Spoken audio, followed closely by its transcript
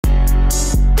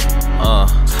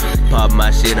pop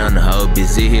my shit on the hoe. Bitch,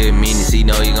 sit here meaning he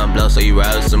know he gon' blow, so you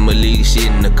ride with some illegal shit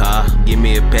in the car. Give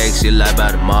me a pack, shit like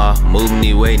by the mall. Moving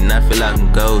me waiting, I feel like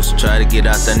I'm ghost. Try to get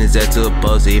out, turn his ass to a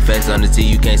post. His face on the T,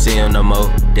 you can't see him no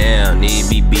more. Damn, need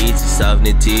be bitch, soft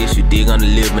in the tears. You dig on the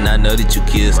lip, and I know that you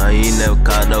kiss. Man, you ain't never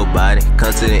caught nobody.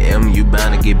 Come to the M, you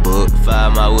bound to get booked.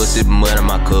 5 my wood, sippin' mud in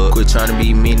my cup. Quit trying to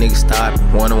be me, niggas stop.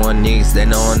 One-on-one niggas, they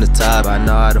know on the top. I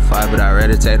know how to fight, but I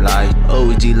rather take life.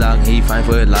 OG lock, he fight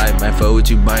for his life. Man, fuck what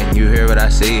you biting, you hear what I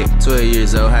said. 12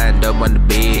 years old, hiding dope on the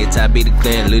bed. Top be the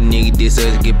clean, little nigga this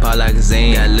us get popped like a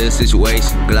Zane. Got a little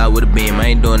situation, Glock with a beam, I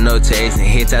ain't doing no tasting.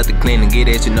 Hits out the clean and get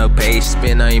at you no page.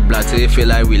 Spin on your block till it feel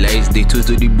like we lazy. D2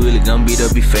 to the bullet, gon' beat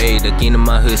up your fade. Duck into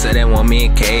my hood, so that want me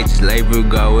in cages. Labor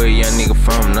go where a young nigga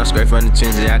from. No straight from the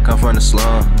trenches, I come from the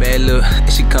slum. Bad look,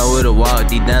 she come with a wall.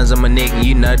 These dimes on my neck, and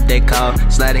you know that they call.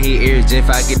 Sliding his ears, if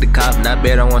I get the cop. Not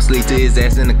bad, I want sleep to his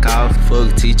ass in the coffin.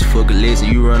 Fuck a teacher, fuck a lesson.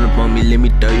 You run up on me, let me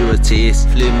throw you a test.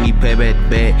 Flip me, pay back the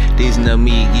back. These know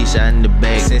me, get shot in the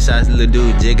back. Since I was a little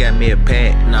dude, just got me a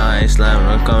pack. Nah, I ain't slamming,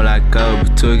 I'm coming like a cold.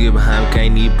 But two get behind me,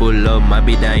 can't even pull up. My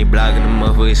bitch down, ain't blocking the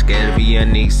motherfucker scared. If a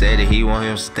young nigga said that he want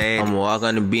him to stay, I'ma walk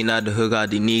on the beat, not the hook out.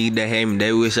 These niggas that hate me,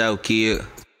 they wish I was killed.